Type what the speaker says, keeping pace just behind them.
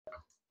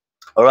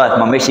All right,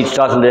 my message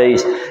title today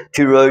is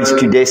Two Roads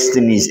to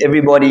Destinies.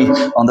 Everybody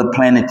on the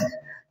planet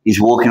is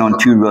walking on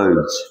two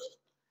roads,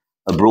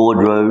 a broad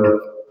road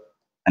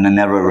and a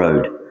narrow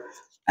road.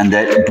 And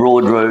that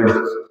broad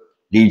road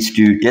leads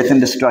to death and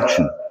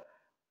destruction,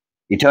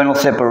 eternal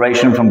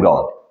separation from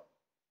God.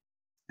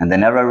 And the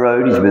narrow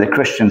road is where the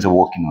Christians are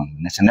walking on.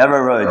 And it's a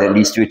narrow road that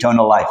leads to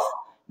eternal life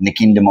in the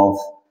kingdom of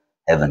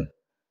heaven.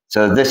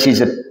 So this is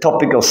a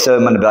topical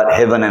sermon about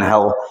heaven and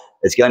hell.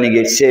 It's going to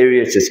get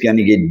serious. It's going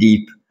to get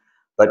deep.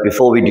 But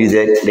before we do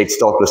that, let's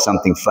start with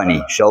something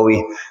funny, shall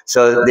we?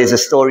 So there's a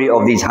story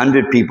of these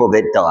 100 people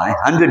that die.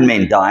 100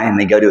 men die and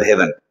they go to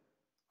heaven.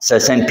 So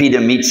St.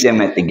 Peter meets them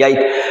at the gate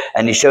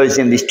and he shows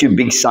them these two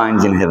big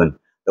signs in heaven.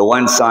 The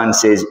one sign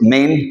says,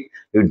 men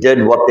who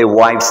did what their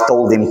wives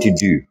told them to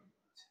do.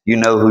 You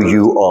know who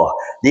you are.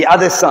 The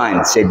other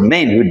sign said,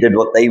 men who did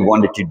what they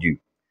wanted to do.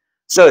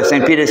 So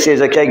St. Peter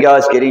says, okay,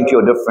 guys, get into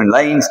your different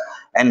lanes.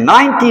 And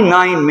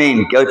 99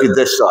 men go to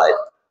this side,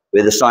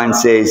 where the sign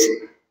says,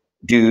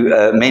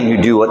 men who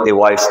do what their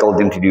wives told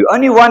them to do.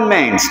 Only one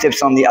man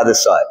steps on the other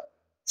side.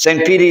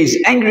 St. Peter is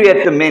angry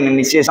at the men and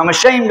he says, I'm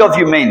ashamed of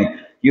you men.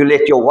 You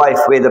let your wife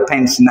wear the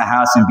pants in the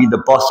house and be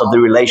the boss of the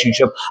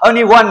relationship.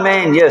 Only one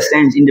man here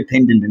stands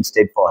independent and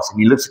steadfast. And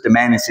he looks at the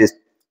man and says,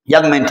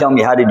 young man, tell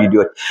me, how did you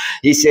do it?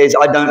 He says,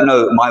 I don't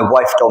know. My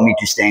wife told me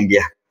to stand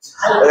here.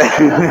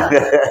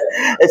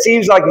 It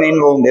seems like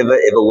men will never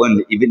ever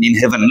win, even in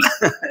heaven.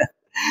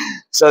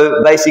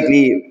 So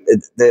basically,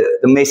 the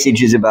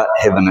message is about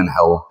heaven and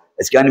hell.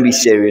 It's going to be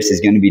serious. It's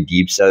going to be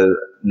deep. So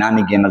now and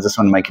again, I just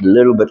want to make it a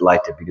little bit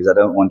lighter because I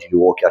don't want you to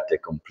walk out there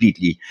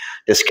completely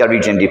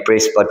discouraged and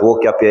depressed, but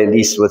walk up here at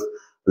least with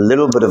a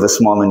little bit of a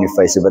smile on your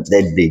face, but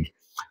that big.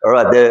 All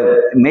right,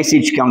 the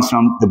message comes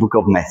from the book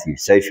of Matthew.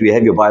 So if you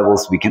have your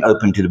Bibles, we can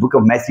open to the book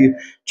of Matthew,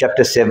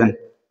 chapter 7.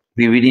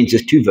 We're reading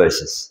just two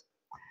verses.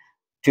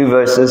 Two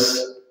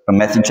verses from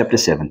Matthew chapter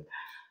 7.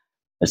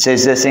 It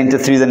says this, enter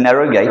through the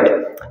narrow gate,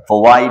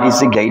 for wide is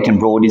the gate and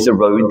broad is the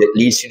road that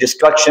leads to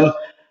destruction,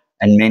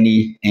 and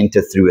many enter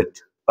through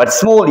it. But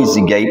small is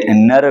the gate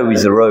and narrow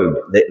is the road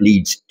that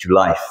leads to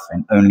life,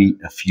 and only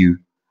a few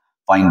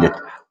find it.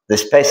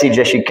 This passage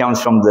actually comes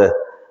from the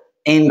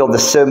end of the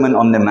Sermon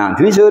on the Mount.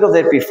 Who's heard of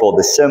that before?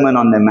 The Sermon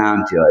on the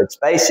Mount. It's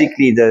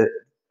basically the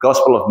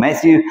Gospel of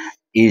Matthew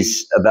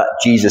is about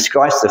Jesus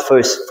Christ. The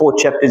first 4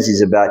 chapters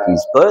is about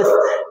his birth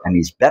and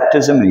his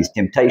baptism and his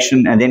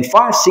temptation. And then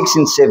 5, 6,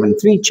 and 7,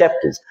 3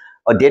 chapters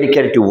are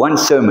dedicated to one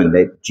sermon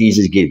that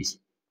Jesus gives.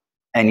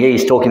 And here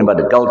he's talking about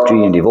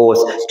adultery and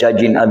divorce,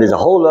 judging others, a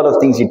whole lot of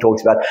things he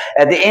talks about.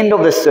 At the end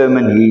of the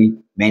sermon, he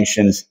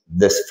mentions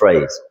this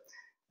phrase.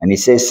 And he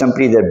says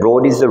simply that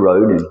broad is the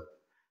road and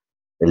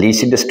it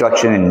leads to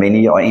destruction and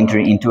many are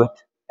entering into it.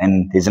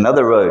 And there's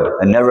another road,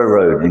 a narrow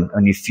road, and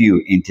only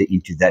few enter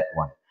into that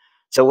one.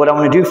 So what I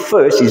want to do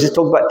first is just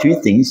talk about two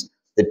things,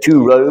 the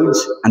two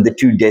roads and the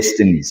two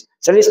destinies.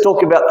 So let's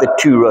talk about the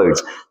two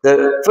roads.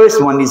 The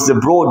first one is the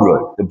broad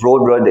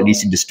road that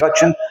leads to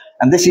destruction.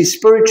 And this is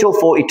spiritual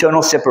for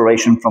eternal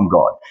separation from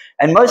God.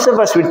 And most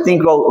of us would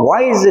think, well,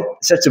 why is it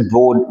such a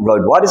broad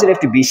road? Why does it have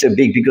to be so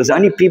big? Because the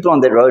only people on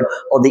that road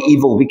are the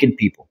evil, wicked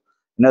people.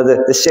 You know,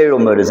 the serial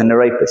murderers and the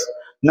rapists.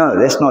 No,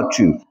 that's not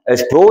true.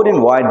 It's broad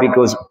and wide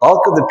because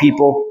bulk of the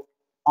people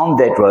on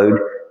that road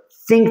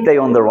think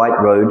they're on the right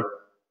road,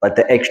 but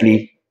they're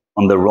actually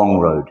on the wrong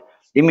road.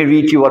 Let me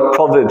read you what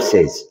Proverbs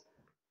says.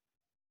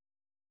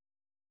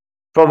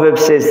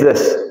 Proverbs says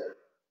this,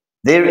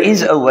 there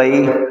is a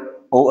way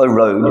or a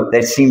road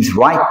that seems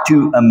right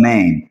to a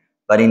man,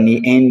 but in the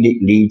end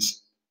it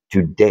leads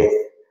to death.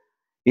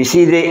 You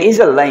see, there is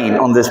a lane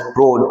on this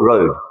broad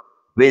road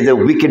where the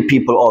wicked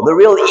people are, the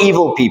real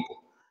evil people.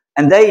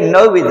 And they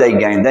know where they're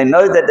going. They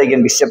know that they're going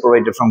to be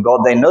separated from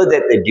God. They know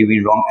that they're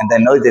doing wrong, and they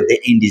know that their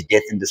end is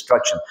death and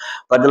destruction.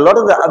 But a lot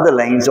of the other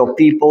lanes are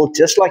people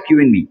just like you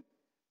and me,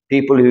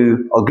 people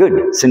who are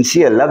good,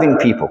 sincere, loving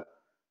people,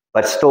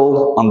 but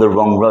still on the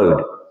wrong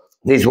road.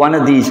 There's one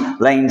of these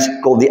lanes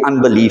called the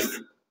unbelief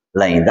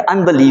lane, the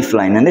unbelief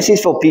lane. And this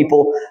is for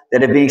people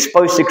that have been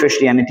exposed to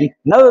Christianity,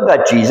 know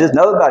about Jesus,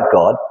 know about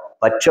God,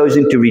 but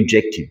chosen to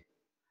reject him.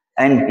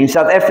 And in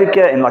South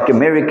Africa and like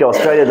America,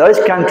 Australia, those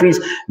countries,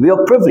 we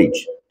are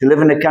privileged to live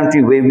in a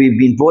country where we've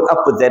been brought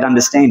up with that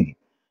understanding.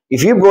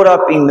 If you're brought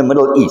up in the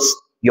Middle East,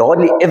 you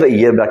hardly ever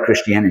hear about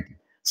Christianity.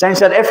 So in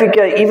South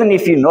Africa, even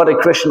if you're not a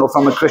Christian or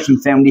from a Christian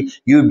family,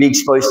 you would be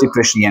exposed to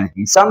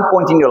Christianity. At some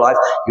point in your life,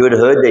 you would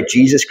have heard that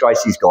Jesus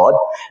Christ is God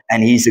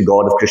and he's the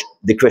God of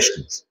the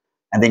Christians.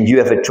 And then you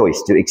have a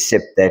choice to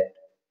accept that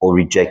or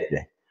reject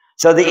that.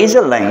 So there is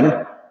a lane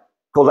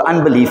called the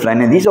unbelief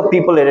lane, and these are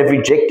people that have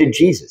rejected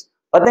Jesus.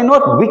 But they're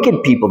not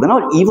wicked people. They're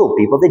not evil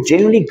people. They're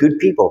generally good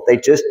people. They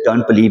just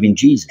don't believe in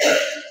Jesus.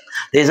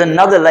 There's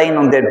another lane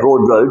on that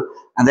broad road,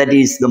 and that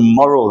is the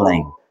moral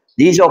lane.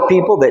 These are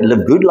people that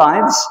live good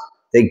lives.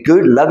 They're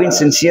good, loving,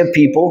 sincere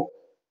people,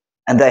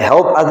 and they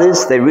help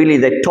others.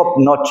 They're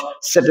top-notch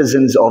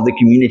citizens of the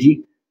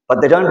community,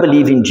 but they don't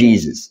believe in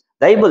Jesus.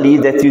 They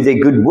believe that through their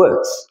good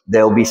works,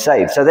 they'll be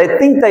saved. So they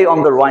think they're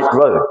on the right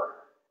road.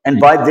 And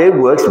by their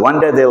works, one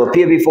day they'll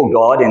appear before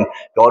God, and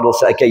God will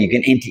say, okay, you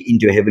can enter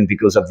into heaven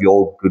because of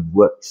your good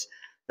works.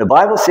 The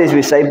Bible says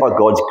we're saved by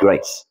God's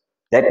grace,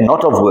 that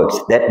not of works,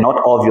 that not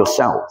of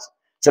yourselves.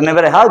 So no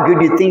matter how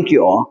good you think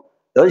you are,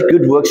 those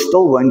good works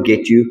still won't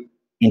get you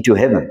into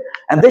heaven.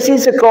 And this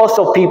is a class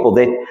of people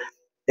that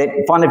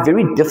find it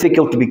very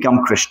difficult to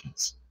become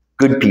Christians,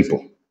 good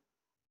people.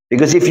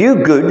 Because if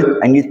you're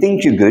good and you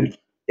think you're good,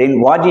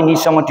 then why do you need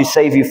someone to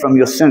save you from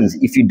your sins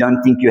if you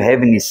don't think you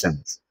have any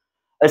sins?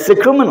 It's the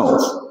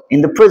criminals in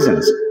the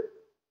prisons.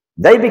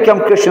 They become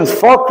Christians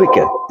far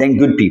quicker than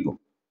good people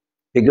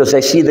because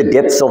they see the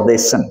depths of their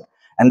sin,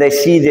 and they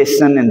see their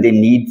sin and their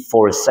need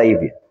for a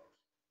savior.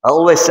 I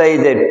always say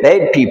that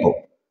bad people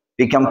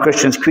become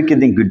Christians quicker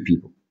than good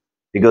people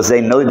because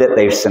they know that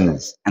they're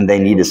sinners and they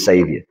need a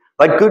savior.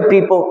 But good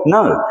people,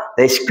 no.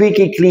 They're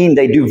squeaky clean.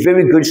 They do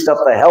very good stuff.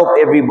 They help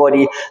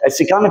everybody. It's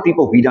the kind of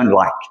people we don't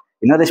like.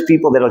 You know, there's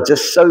people that are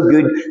just so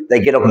good, they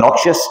get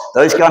obnoxious.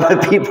 Those kind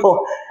of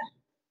people.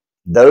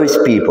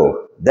 Those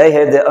people, they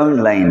have their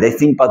own lane. They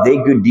think by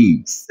their good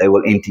deeds, they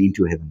will enter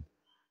into heaven.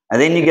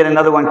 And then you get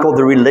another one called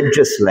the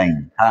religious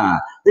lane.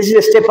 This is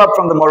a step up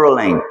from the moral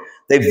lane.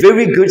 They're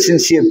very good,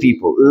 sincere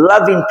people,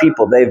 loving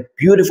people. They're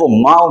beautiful,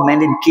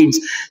 mild-mannered kids.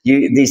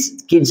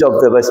 These kids are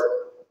the most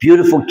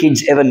beautiful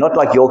kids ever, not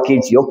like your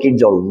kids. Your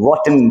kids are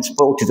rotten and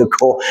spoiled to the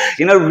core.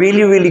 You know,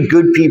 really, really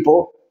good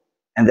people.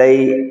 And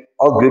they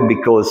are good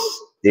because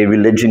their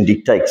religion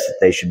dictates that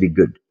they should be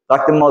good.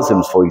 Like the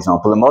Muslims, for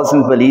example. The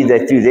Muslims believe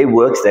that through their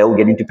works, they will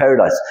get into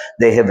paradise,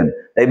 their heaven.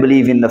 They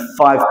believe in the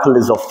 5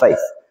 pillars of faith.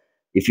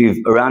 If you're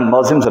around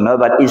Muslims or know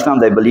about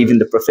Islam, they believe in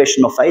the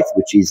profession of faith,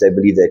 which is they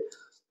believe that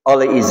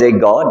Allah is their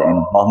God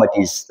and Muhammad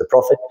is the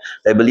Prophet.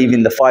 They believe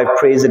in the 5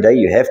 prayers a day.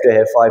 You have to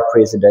have 5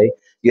 prayers a day.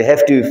 You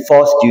have to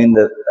fast during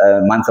the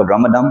month of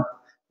Ramadan.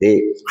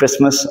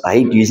 Christmas, I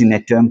hate using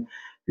that term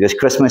because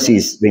Christmas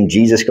is when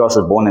Jesus Christ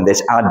was born and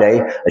that's our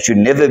day. It should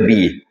never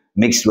be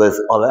mixed with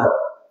Allah.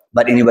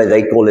 But anyway,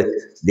 they call it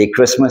their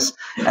Christmas.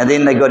 And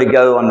then they got to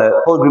go on a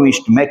pilgrimage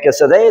to Mecca.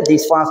 So they have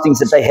these 5 things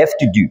that they have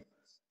to do.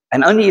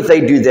 And only if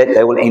they do that,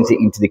 they will enter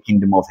into the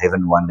kingdom of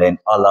heaven one day and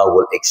Allah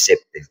will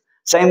accept them.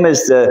 Same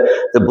as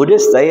the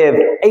Buddhists, they have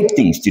 8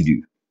 things to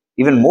do.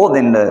 Even more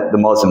than the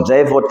Muslims. They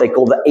have what they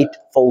call the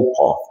 8-fold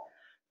path.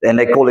 And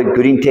they call it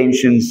good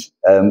intentions,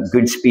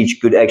 good speech,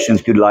 good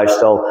actions, good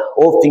lifestyle,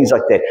 all things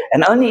like that.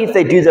 And only if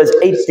they do those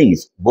 8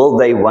 things will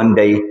they one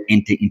day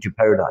enter into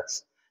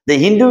paradise. The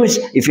Hindus,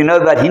 if you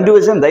know about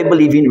Hinduism, they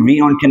believe in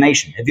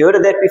reincarnation. Have you heard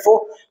of that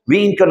before?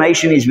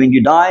 Reincarnation is when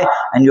you die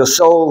and your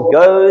soul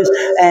goes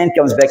and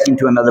comes back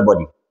into another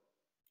body.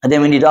 And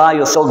then when you die,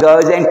 your soul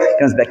goes and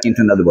comes back into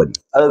another body.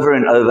 Over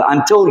and over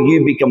until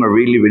you become a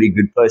really, really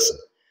good person.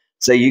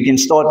 So you can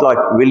start like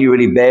really,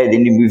 really bad,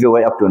 then you move your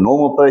way up to a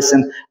normal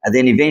person, and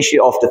then eventually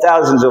after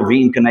thousands of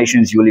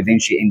reincarnations, you will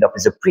eventually end up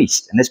as a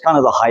priest. And that's kind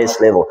of the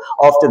highest level.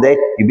 After that,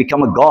 you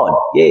become a god.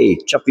 Yay,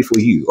 chuppy for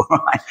you. All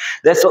right?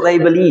 That's what they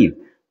believe.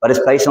 But it's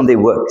based on their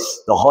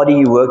works. The harder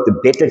you work, the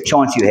better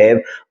chance you have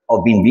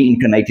of being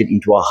reincarnated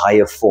into a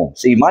higher form.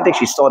 So you might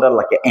actually start out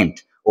like an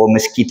ant or a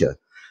mosquito,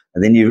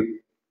 and then you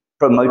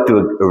promote to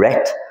a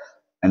rat,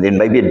 and then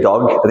maybe a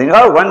dog, and then,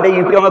 oh, one day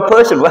you become a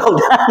person. Well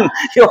done.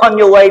 You're on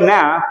your way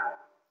now.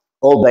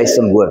 All based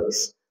on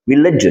works.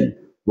 Religion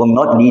will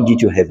not lead you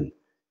to heaven.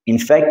 In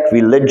fact,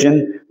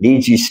 religion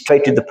leads you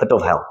straight to the pit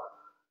of hell.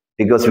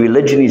 Because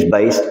religion is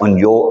based on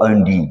your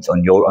own deeds,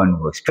 on your own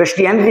works.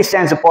 Christianity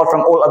stands apart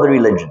from all other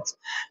religions.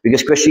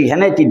 Because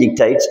Christianity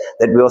dictates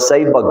that we are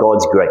saved by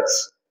God's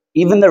grace.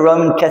 Even the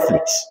Roman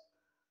Catholics,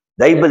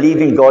 they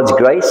believe in God's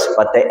grace,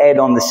 but they add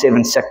on the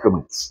 7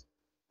 sacraments.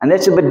 And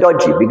that's a bit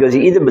dodgy, because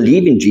you either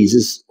believe in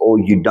Jesus or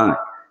you don't.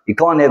 You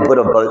can't have a bit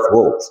of both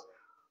worlds.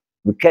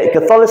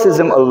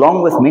 Catholicism,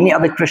 along with many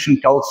other Christian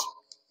cults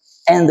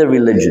and the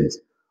religions,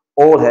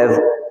 all have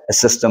a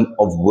system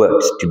of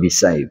works to be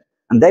saved.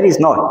 And that is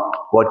not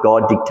what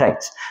God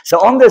dictates. So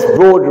on this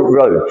broad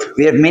road,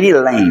 we have many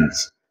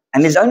lanes.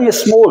 And there's only a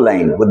small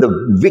lane with the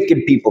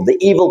wicked people, the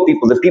evil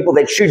people, the people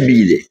that should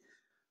be there.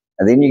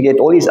 And then you get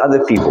all these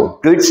other people,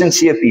 good,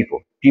 sincere people,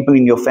 people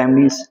in your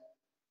families,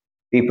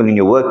 people in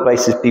your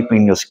workplaces, people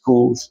in your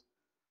schools.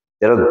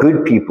 There are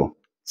good people,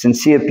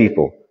 sincere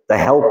people. They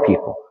help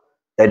people.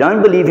 They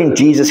don't believe in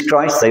Jesus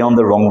Christ, they're on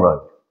the wrong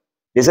road.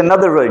 There's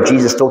another road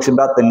Jesus talks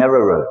about, the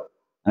narrow road.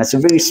 And it's a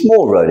very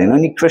small road, and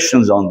only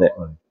Christians are on that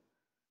road.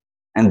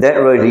 And that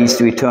road leads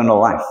to eternal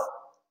life.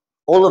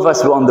 All of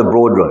us were on the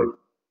broad road.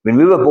 When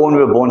we were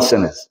born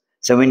sinners.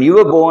 So when you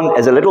were born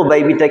as a little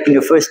baby taking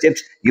your first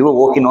steps, you were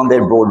walking on that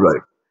broad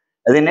road.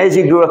 And then as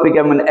you grew up,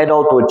 become an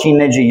adult or a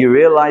teenager, you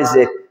realize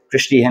that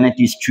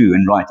Christianity is true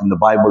and right, and the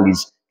Bible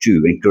is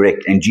true and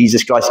correct, and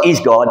Jesus Christ is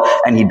God,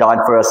 and He died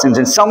for our sins.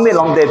 And somewhere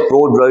along that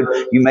broad road,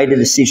 you made a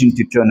decision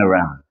to turn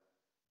around.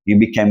 You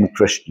became a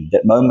Christian.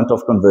 That moment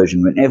of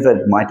conversion, whenever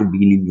it might have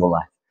been in your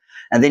life.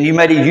 And then you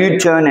made a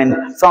U-turn, and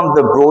from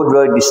the broad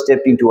road, you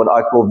stepped into what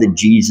I call the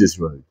Jesus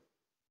road,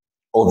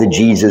 or the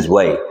Jesus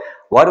way.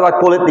 Why do I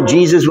call it the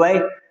Jesus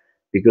way?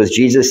 Because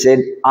Jesus said,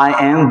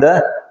 I am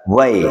the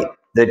way,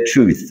 the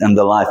truth, and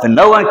the life. And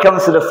no one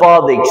comes to the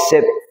Father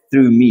except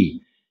through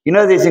me. You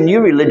know, there's a new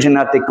religion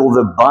out there called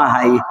the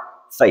Baha'i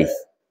faith.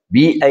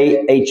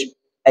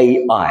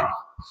 Bahai.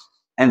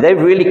 And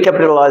they've really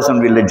capitalized on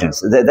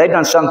religions. They've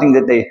done something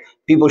that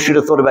people should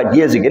have thought about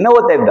years ago. You know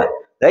what they've done?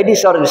 They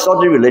decided to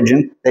start a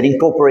religion that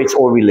incorporates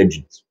all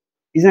religions.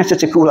 Isn't that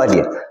such a cool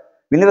idea?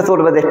 We never thought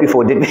about that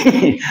before, did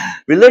we?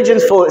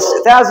 Religions for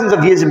thousands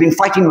of years have been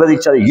fighting with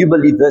each other. You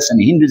believe this, and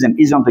Hindus and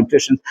Islam and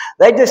Christians.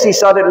 They just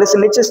decided,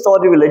 listen, let's just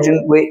start a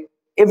religion where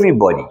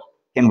everybody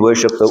can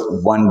worship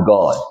the one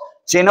God.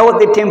 So you know what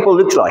their temple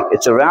looks like?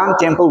 It's a round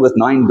temple with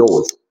 9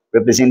 doors,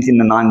 representing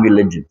the 9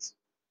 religions.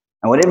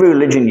 And whatever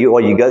religion you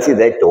are, you go through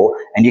that door,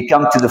 and you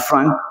come to the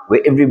front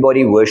where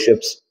everybody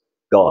worships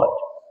God.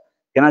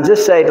 Can I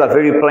just say it like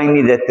very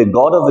plainly that the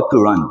God of the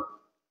Quran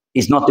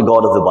is not the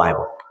God of the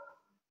Bible?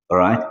 All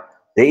right?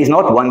 There is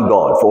not one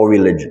God for all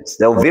religions.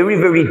 There are very,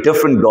 very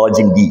different gods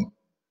indeed.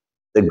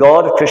 The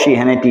God of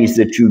Christianity is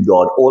the true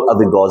God. All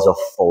other gods are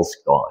false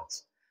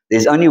gods.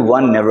 There's only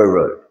one narrow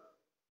road.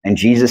 And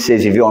Jesus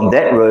says, if you're on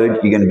that road,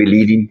 you're going to be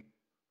leading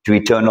to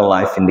eternal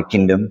life in the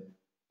kingdom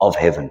of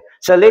heaven.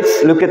 So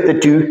let's look at the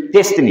 2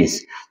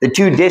 destinies. The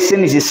 2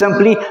 destinies is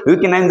simply, who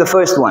can name the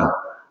first one?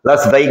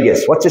 Las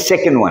Vegas. What's the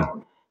second one?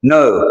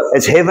 No,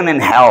 it's heaven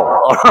and hell.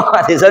 All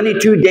right? There's only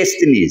 2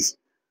 destinies.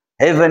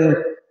 Heaven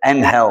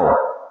and hell.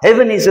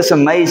 Heaven is this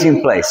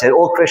amazing place that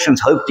all Christians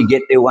hope to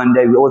get there one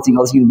day. We all think,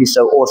 oh, it's going to be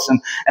so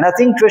awesome. And I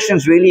think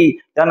Christians really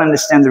don't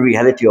understand the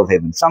reality of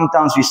heaven.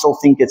 Sometimes we still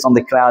think it's on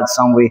the clouds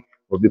somewhere.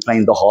 We'll be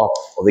playing the harp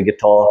or the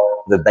guitar,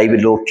 the baby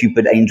little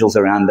Cupid angels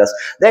around us.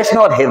 That's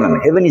not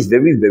heaven. Heaven is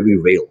very, very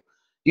real.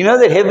 You know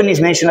that heaven is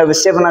mentioned over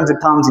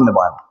 700 times in the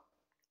Bible?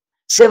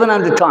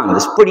 700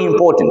 times. It's pretty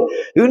important.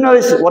 Who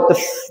knows what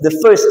the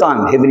first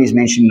time heaven is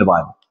mentioned in the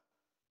Bible?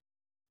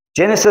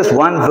 Genesis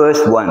 1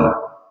 verse 1.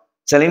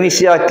 So let me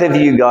see how clever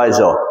you guys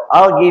are.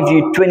 I'll give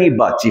you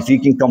 $20 if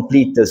you can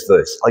complete this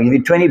verse. I'll give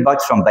you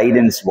 $20 from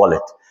Baden's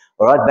wallet.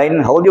 All right,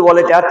 Baden, hold your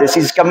wallet out. This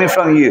is coming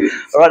from you.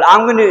 All right,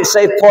 I'm going to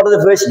say part of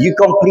the verse. You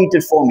complete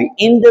it for me.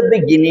 In the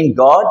beginning,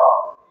 God.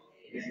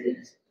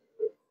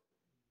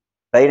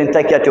 Baden,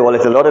 take out your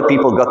wallet. A lot of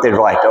people got that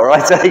right. All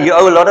right, so you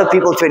owe a lot of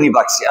people $20 here.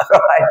 All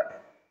right.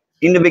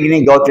 In the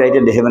beginning, God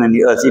created the heaven and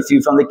the earth. If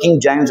you're from the King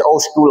James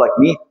old school like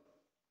me,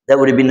 that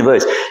would have been the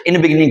verse. In the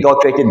beginning, God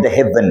created the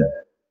heaven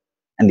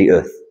and the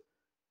earth.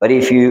 But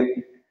if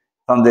you,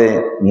 from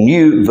the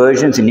new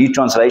versions and new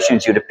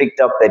translations, you would have picked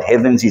up that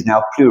heavens is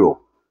now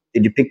plural.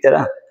 Did you pick that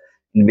up?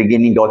 In the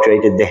beginning, God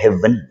created the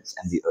heavens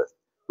and the earth,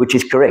 which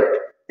is correct.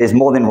 There's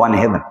more than one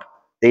heaven.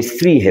 There's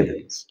 3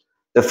 heavens.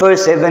 The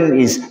first heaven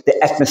is the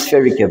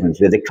atmospheric heavens,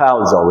 where the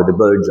clouds are, where the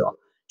birds are.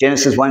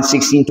 Genesis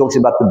 1:16 talks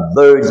about the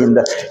birds in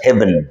the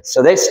heaven.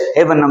 So that's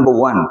heaven number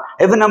 1.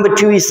 Heaven number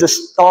 2 is the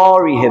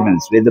starry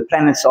heavens, where the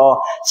planets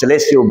are,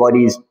 celestial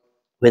bodies,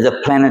 where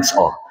the planets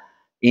are.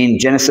 In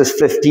Genesis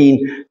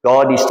 15,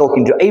 God is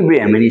talking to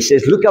Abraham, and he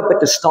says, look up at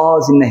the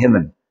stars in the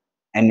heaven.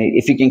 And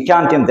if you can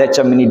count them, that's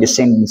how many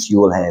descendants you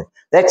will have.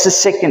 That's the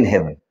second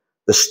heaven,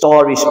 the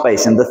starry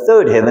space. And the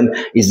third heaven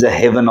is the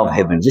heaven of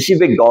heavens. This is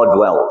where God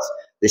dwells.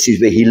 This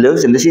is where he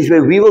lives, and this is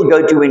where we will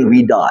go to when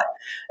we die.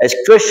 As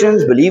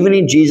Christians, believing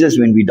in Jesus,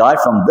 when we die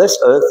from this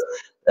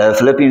earth,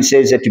 Philippians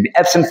says that to be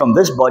absent from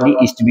this body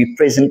is to be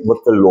present with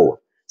the Lord.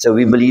 So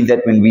we believe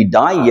that when we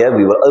die here,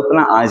 we will open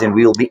our eyes and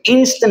we will be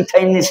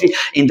instantaneously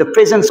in the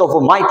presence of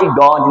Almighty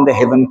God in the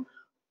heaven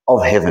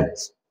of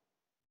heavens.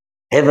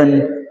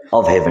 Heaven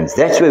of heavens.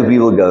 That's where we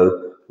will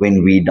go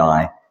when we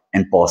die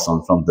and pass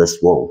on from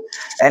this world.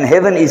 And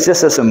heaven is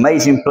just this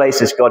amazing place.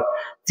 It's got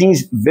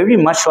things very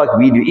much like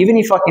we do. Even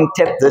if I can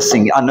tap this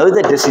thing, I know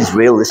that this is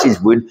real, this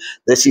is wood,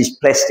 this is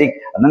plastic.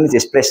 I don't know if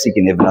there's plastic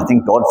in heaven. I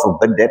think God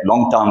forbid that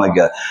long time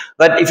ago.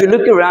 But if you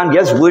look around,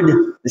 yes, wood,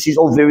 this is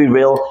all very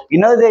real. You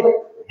know that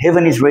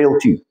heaven is real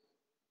too.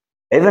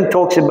 Heaven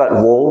talks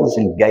about walls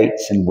and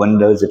gates and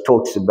windows. It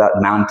talks about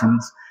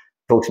mountains.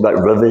 It talks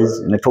about rivers.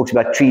 And it talks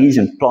about trees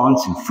and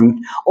plants and fruit.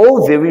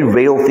 All very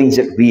real things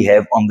that we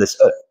have on this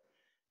earth.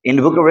 In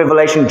the book of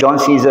Revelation, John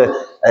sees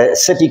a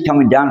city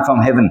coming down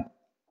from heaven.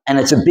 And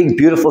it's a big,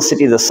 beautiful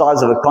city the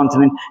size of a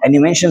continent. And he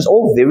mentions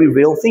all very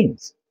real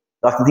things,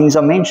 like the things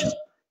I mentioned.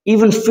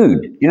 Even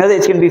food. You know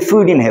there's going to be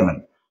food in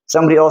heaven.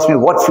 Somebody asked me,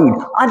 what food?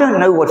 I don't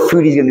know what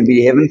food is going to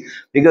be in heaven,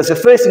 because the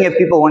first thing that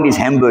people want is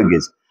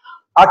hamburgers.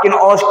 I can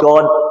ask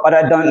God, but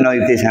I don't know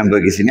if there's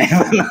hamburgers in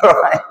heaven.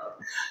 All right?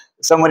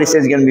 Somebody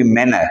says it's going to be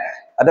manna.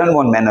 I don't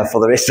want manna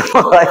for the rest of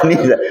my life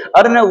neither.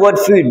 I don't know what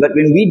food, but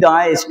when we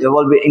die, in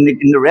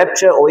the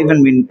rapture, or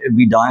even when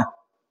we die,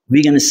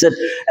 we're going to sit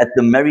at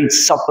the marriage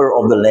supper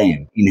of the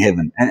Lamb in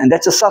heaven. And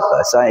that's a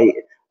supper. So I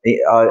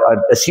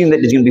assume that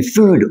there's going to be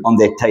food on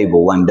that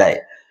table one day.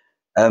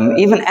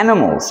 Even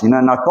animals, and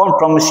I can't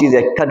promise you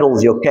that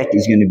Cuddles, your cat,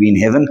 is going to be in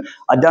heaven.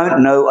 I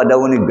don't know. I don't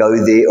want to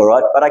go there, all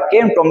right? But I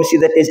can promise you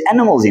that there's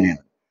animals in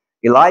heaven.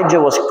 Elijah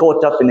was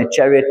caught up in a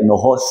chariot and a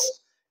horse.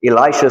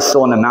 Elisha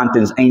saw on the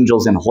mountains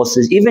angels and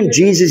horses. Even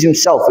Jesus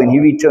himself, when he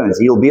returns,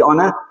 he'll be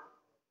on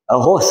a A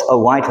horse, a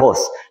white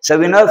horse. So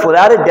we know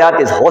without a doubt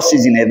there's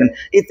horses in heaven.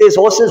 If there's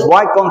horses,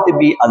 why can't there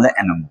be other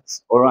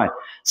animals? All right.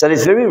 So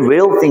there's very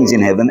real things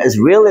in heaven, as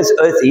real as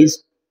earth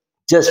is,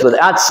 just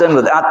without sin,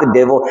 without the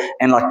devil,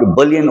 and like a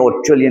billion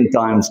or trillion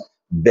times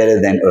better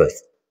than earth.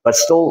 But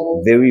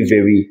still very,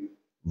 very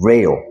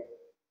real.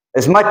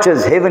 As much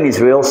as heaven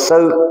is real,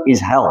 so is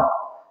hell.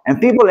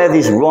 And people have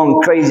these wrong,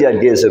 crazy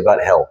ideas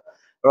about hell.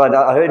 All right,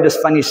 I heard this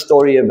funny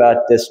story about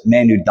this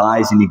man who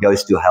dies and he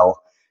goes to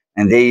hell.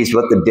 And there he's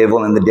with the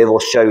devil, and the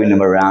devil's showing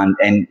him around.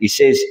 And he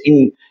says,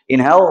 in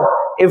hell,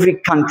 every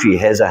country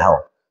has a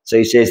hell. So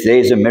he says,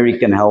 there's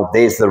American hell,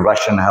 there's the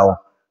Russian hell,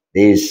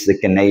 there's the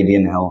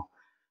Canadian hell.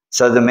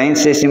 So the man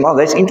says to him, oh,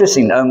 that's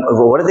interesting.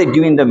 What do they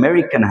do in the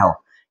American hell?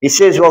 He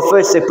says, well,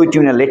 first they put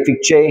you in an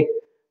electric chair,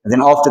 and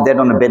then after that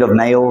on a bed of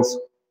nails.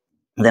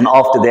 And then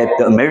after that,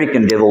 the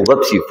American devil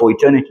whips you for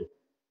eternity.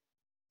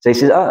 So he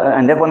says, oh,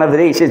 and that one over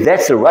there, he says,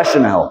 that's the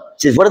Russian hell.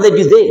 He says, what do they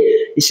do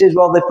there? He says,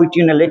 well, they put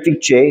you in an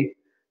electric chair,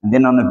 and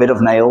then on a bed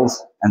of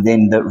nails, and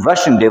then the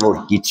Russian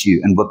devil gets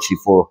you and whips you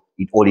for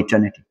all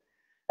eternity.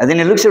 And then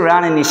he looks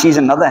around and he sees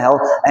another hell,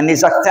 and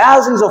there's like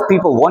thousands of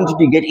people wanting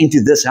to get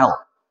into this hell.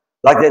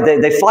 Like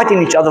they're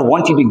fighting each other,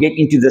 wanting to get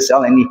into this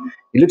hell. And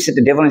he looks at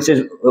the devil and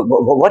says,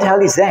 what hell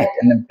is that?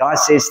 And the guy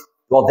says,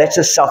 well, that's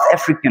a South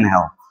African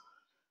hell.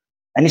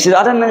 And he says,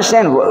 I don't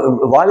understand.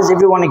 Why does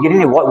everyone want to get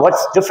in here?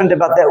 What's different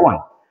about that one?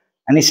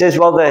 And he says,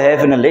 well, they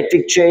have an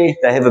electric chair,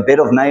 they have a bed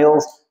of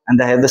nails, and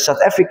they have the South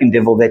African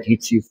devil that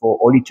hits you for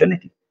all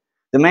eternity.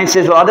 The man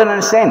says, well, I don't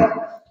understand.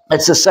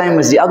 It's the same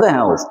as the other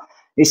hells.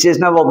 He says,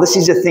 no, well, this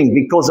is the thing.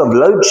 Because of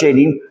load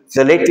shedding,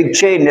 the electric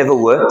chair never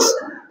works.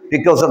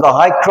 Because of the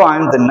high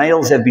crime, the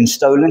nails have been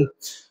stolen.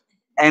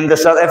 And the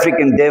South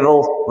African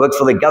devil works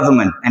for the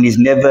government, and he's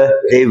never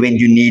there when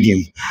you need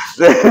him.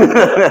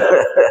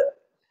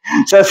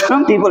 So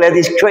some people have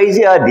these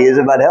crazy ideas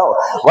about hell.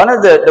 One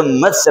of the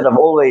myths that I've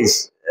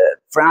always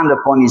frowned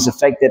upon is the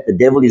fact that the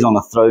devil is on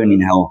a throne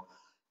in hell,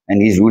 and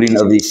he's ruling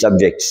over these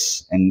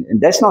subjects. And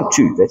that's not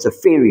true. That's a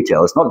fairy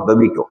tale. It's not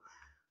biblical.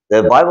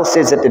 The Bible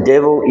says that the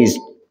devil is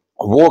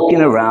walking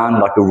around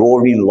like a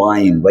roaring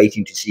lion,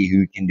 waiting to see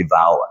who he can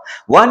devour.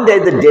 One day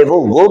the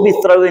devil will be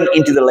thrown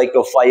into the lake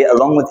of fire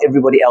along with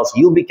everybody else.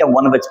 He'll become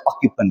one of its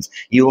occupants.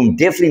 He will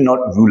definitely not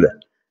rule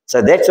it.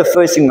 So that's the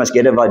first thing we must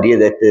get of idea,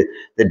 that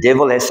the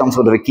devil has some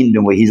sort of a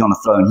kingdom where he's on a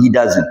throne. He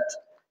doesn't.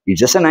 He's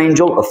just an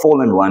angel, a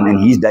fallen one,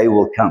 and his day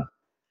will come.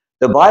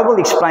 The Bible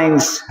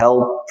explains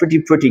hell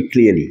pretty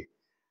clearly.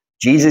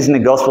 Jesus in the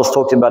Gospels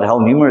talked about hell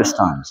numerous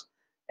times.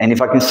 And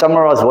if I can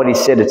summarize what he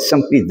said, it's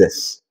simply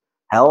this.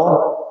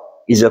 Hell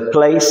is a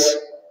place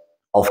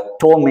of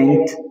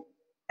torment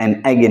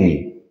and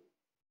agony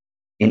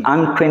in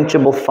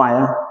unquenchable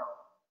fire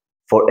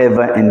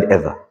forever and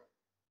ever.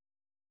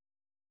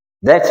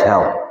 That's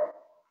hell.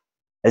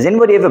 Has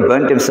anybody ever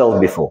burnt themselves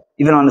before?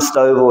 Even on a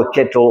stove or a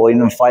kettle or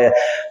in a fire?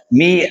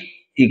 Me,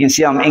 you can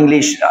see I'm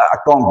English, I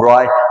can't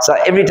braai. So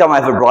every time I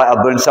have a braai,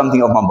 I burn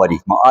something off my body.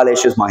 My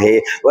eyelashes, my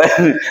hair.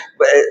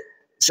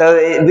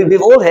 So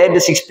we've all had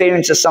this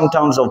experience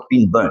sometimes of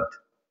being burnt.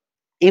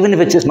 Even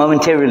if it's just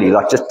momentarily,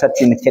 like just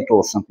touching a kettle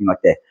or something like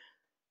that.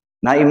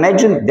 Now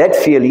imagine that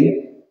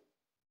feeling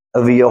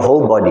over your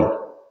whole body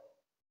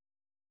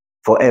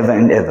forever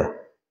and ever.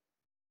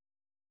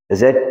 Does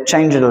that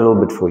change it a little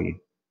bit for you?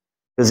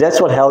 Because that's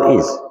what hell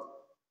is.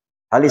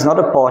 Hell is not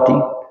a party.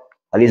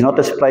 Hell is not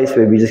a place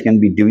where we're just going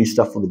to be doing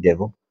stuff for the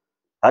devil.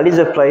 Hell is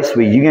a place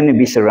where you're going to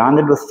be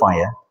surrounded with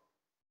fire,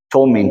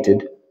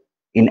 tormented,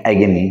 in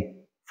agony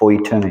for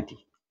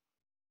eternity.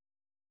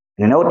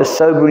 And you know what the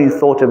sobering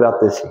thought about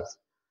this is?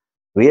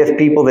 We have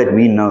people that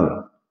we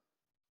know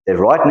that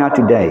right now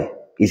today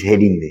is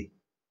heading there.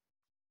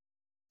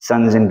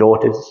 Sons and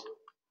daughters,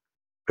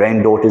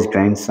 granddaughters,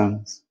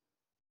 grandsons,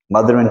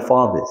 mother and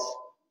fathers,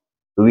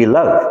 who we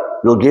love,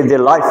 will give their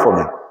life for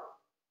them.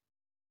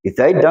 If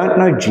they don't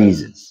know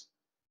Jesus,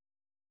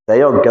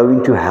 they are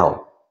going to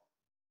hell.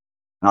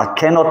 And I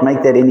cannot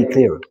make that any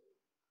clearer.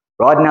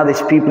 Right now,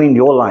 there's people in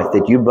your life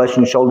that you brush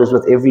shoulders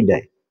with every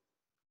day.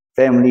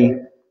 Family,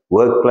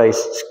 workplace,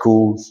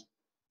 schools.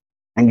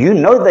 And you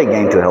know they're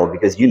going to hell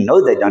because you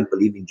know they don't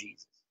believe in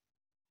Jesus.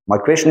 My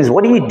question is,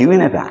 what are you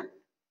doing about it?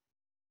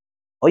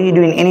 Are you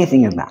doing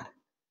anything about it?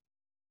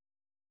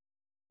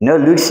 You know,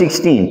 Luke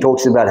 16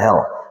 talks about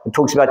hell. It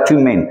talks about two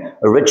men,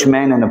 a rich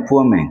man and a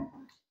poor man.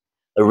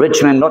 A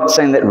rich man, not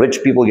saying that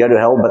rich people go to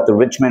hell, but the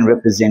rich man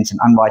represents an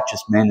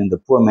unrighteous man and the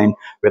poor man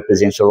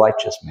represents a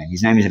righteous man.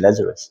 His name is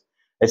Lazarus.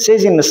 It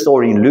says in the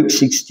story in Luke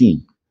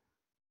 16,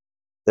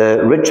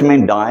 the rich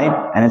man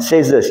died, and it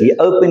says this, he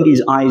opened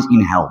his eyes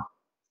in hell.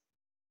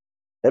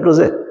 That was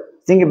it.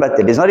 Think about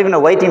that. There's not even a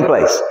waiting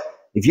place.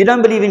 If you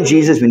don't believe in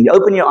Jesus, when you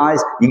open your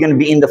eyes, you're going to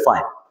be in the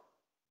fire.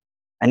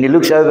 And he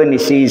looks over and he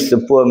sees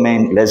the poor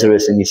man,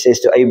 Lazarus, and he says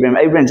to Abraham,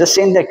 Abraham, just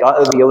send that guy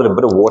over here with a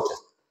bit of water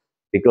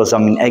because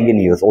I'm in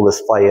agony with all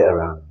this fire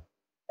around me.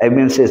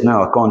 Abraham says,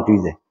 no, I can't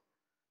do that.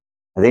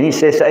 And then he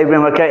says to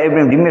Abraham, okay,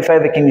 Abraham, do me a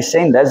favor, can you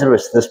send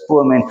Lazarus, this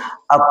poor man,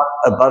 up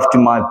above to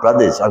my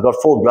brothers? I've got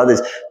 4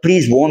 brothers.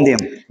 Please warn them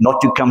not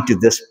to come to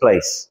this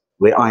place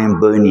where I am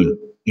burning.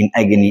 in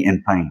agony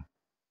and pain.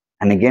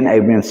 And again,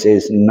 Abraham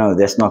says, no,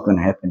 that's not going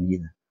to happen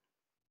either.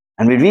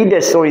 And we read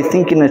that story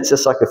thinking it's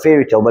just like a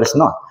fairy tale, but it's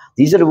not.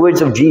 These are the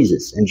words of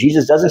Jesus, and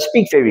Jesus doesn't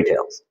speak fairy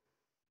tales.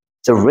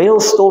 It's a real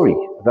story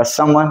about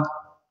someone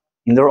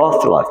in their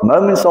afterlife.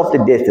 Moments after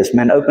death, this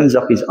man opens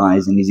up his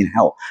eyes and he's in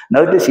hell.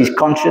 Notice he's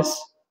conscious.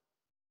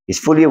 He's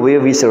fully aware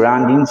of his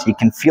surroundings. He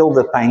can feel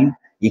the pain.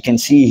 He can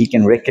see, he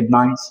can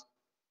recognize.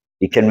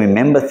 He can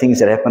remember things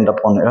that happened up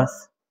on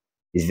earth.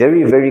 He's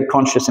very, very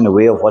conscious and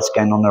aware of what's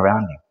going on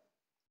around him.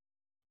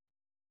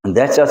 And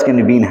that's how it's going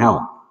to be in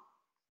hell.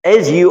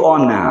 As you are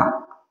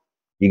now,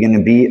 you're going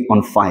to be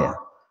on fire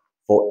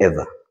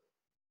forever.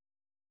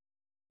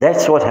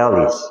 That's what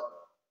hell is.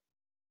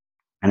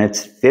 And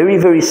it's very,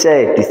 very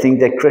sad to think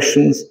that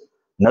Christians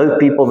know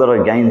people that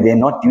are going there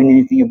not doing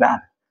anything about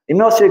it. Let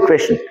me ask you a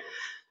question.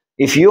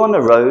 If you're on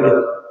a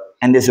road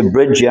and there's a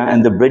bridge here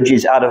and the bridge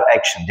is out of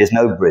action, there's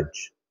no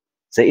bridge.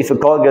 So if a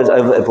car goes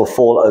over, it will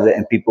fall over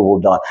and people will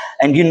die.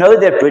 And you know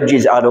that bridge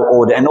is out of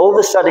order. And all of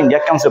a sudden,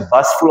 here comes a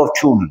bus full of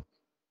children.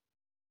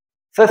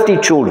 50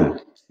 children,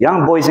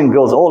 young boys and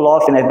girls, all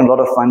laughing, having a lot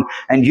of fun.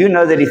 And you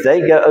know that if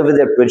they go over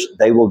that bridge,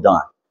 they will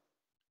die.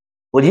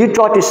 Will you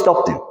try to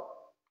stop them?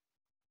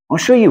 I'm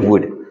sure you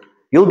would.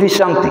 You'll do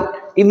something.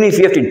 Even if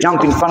you have to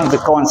jump in front of the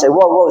car and say,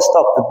 whoa, whoa,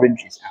 stop, the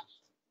bridge is out.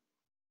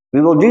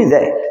 We will do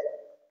that.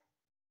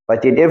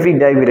 But yet every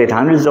day we let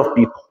hundreds of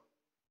people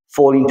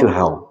fall into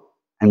hell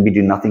and we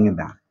do nothing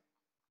about it.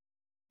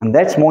 And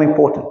that's more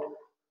important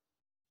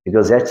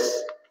because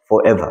that's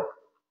forever,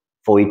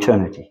 for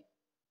eternity.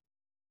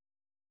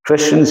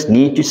 Christians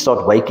need to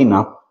start waking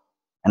up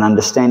and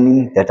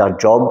understanding that our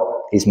job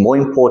is more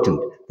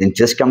important than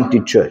just coming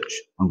to church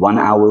on 1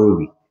 hour a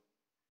week.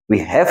 We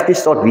have to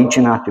start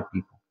reaching out to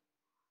people.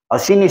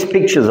 I've seen these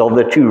pictures of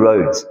the two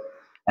roads,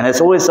 and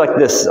it's always like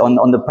this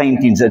on the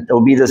paintings.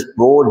 It'll be this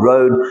broad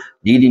road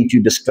leading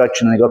to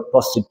destruction, and they got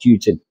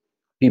prostitutes and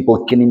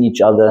people killing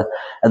each other.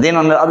 And then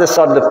on the other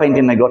side of the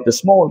painting, they got the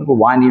small little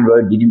winding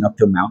road leading up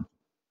to a mountain.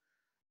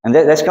 And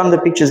that's kind of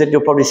the pictures that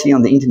you'll probably see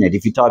on the internet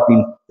if you type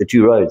in the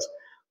two roads.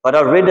 But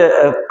I read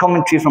a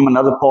commentary from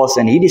another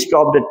pastor, and he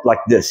described it like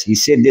this. He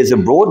said there's a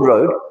broad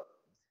road,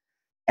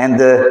 and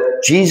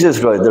the Jesus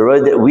road, the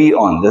road that we're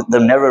on, the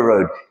narrow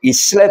road,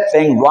 is slap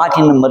bang right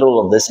in the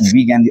middle of this, and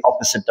we go in the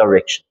opposite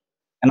direction.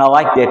 And I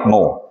like that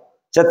more.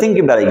 So think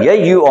about it. Here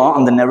you are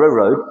on the narrow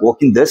road,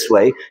 walking this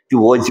way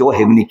towards your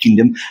heavenly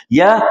kingdom.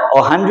 Here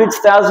are hundreds,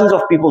 thousands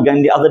of people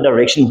going the other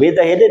direction. Where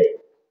they headed?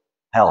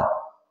 Hell.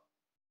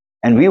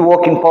 And we're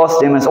walking past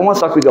them, and it's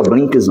almost like we got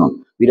blinkers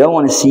on. We don't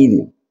want to see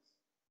them.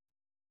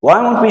 Why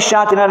aren't we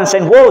shouting out and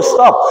saying, whoa,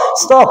 stop,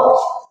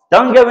 stop.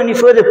 Don't go any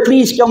further.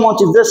 Please come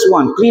onto this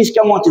one. Please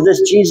come onto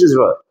this Jesus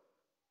road.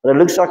 But it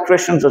looks like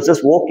Christians are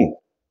just walking,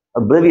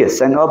 oblivious,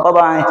 saying, oh,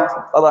 bye-bye,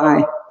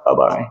 bye-bye,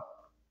 bye-bye.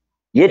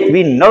 Yet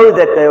we know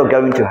that they are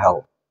going to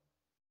hell.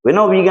 When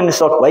are we going to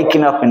start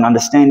waking up and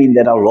understanding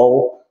that our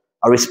role,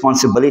 our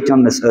responsibility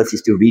on this earth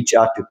is to reach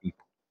out to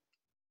people?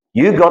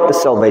 You got the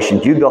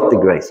salvation, you got the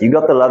grace, you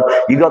got the love,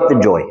 you got the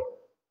joy.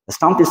 It's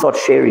time to start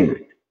sharing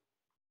it.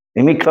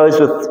 Let me close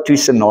with two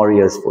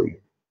scenarios for you.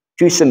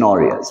 Two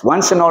scenarios.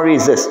 One scenario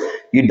is this.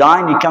 You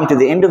die and you come to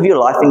the end of your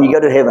life and you go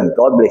to heaven.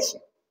 God bless you.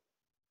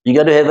 You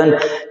go to heaven,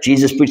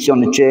 Jesus puts you on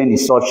the chair and he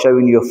starts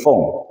showing you a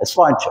film, a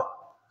slideshow.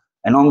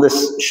 And on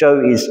this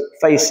show is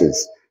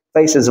faces.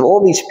 Faces of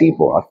all these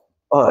people.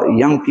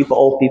 Young people,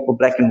 old people,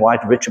 black and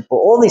white, rich and poor.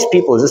 All these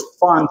people, it's just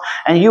fun.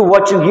 And you're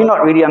watching, you're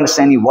not really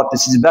understanding what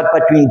this is about,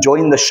 but you're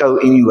enjoying the show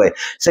anyway.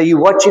 So you're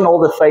watching all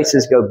the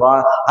faces go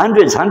by.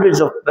 Hundreds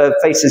of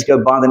faces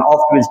go by. Then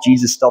afterwards,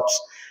 Jesus stops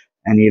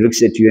and he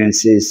looks at you and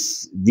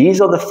says,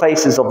 these are the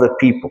faces of the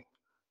people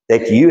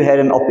that you had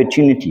an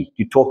opportunity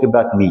to talk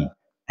about me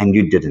and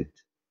you didn't.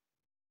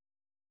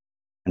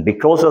 And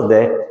because of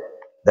that,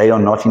 they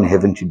are not in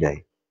heaven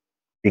today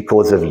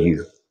because of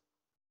you.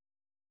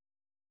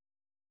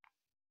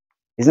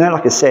 Isn't that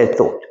like a sad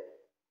thought?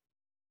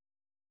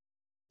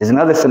 There's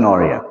another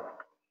scenario.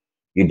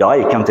 You die,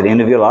 you come to the end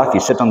of your life,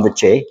 you sit on the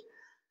chair,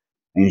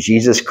 and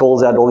Jesus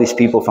calls out all these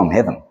people from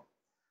heaven.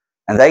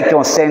 And they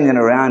come standing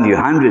around you,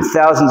 hundreds,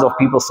 thousands of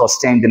people start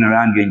standing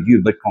around you, and you're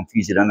a bit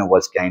confused, you don't know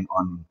what's going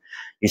on.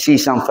 You see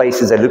some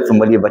faces that look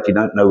familiar, but you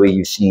don't know where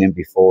you've seen them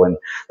before. And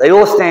they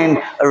all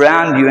stand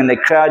around you and they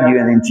crowd you,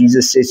 and then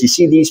Jesus says, you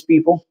see these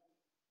people?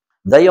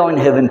 They are in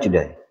heaven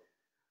today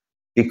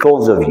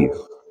because of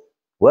you.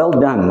 Well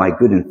done, my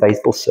good and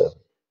faithful servant.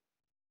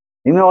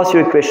 Let me ask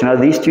you a question. Out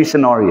of these two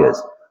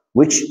scenarios,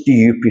 which do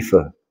you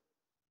prefer?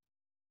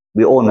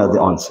 We all know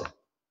the answer.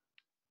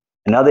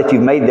 And now that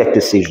you've made that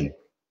decision,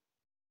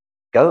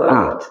 go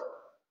out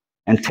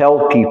and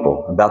tell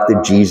people about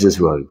the Jesus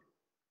road.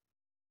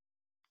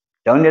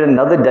 Don't let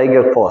another day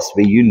go past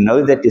where you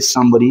know that there's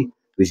somebody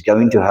who's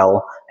going to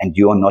hell and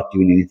you are not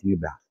doing anything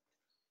about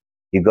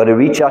it. You've got to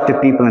reach out to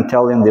people and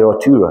tell them there are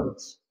two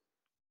roads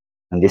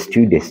and there's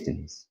two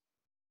destinies.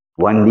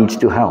 One leads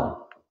to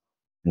hell,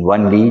 and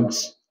one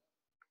leads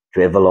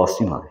to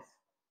everlasting life.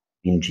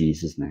 In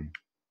Jesus' name.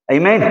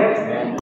 Amen.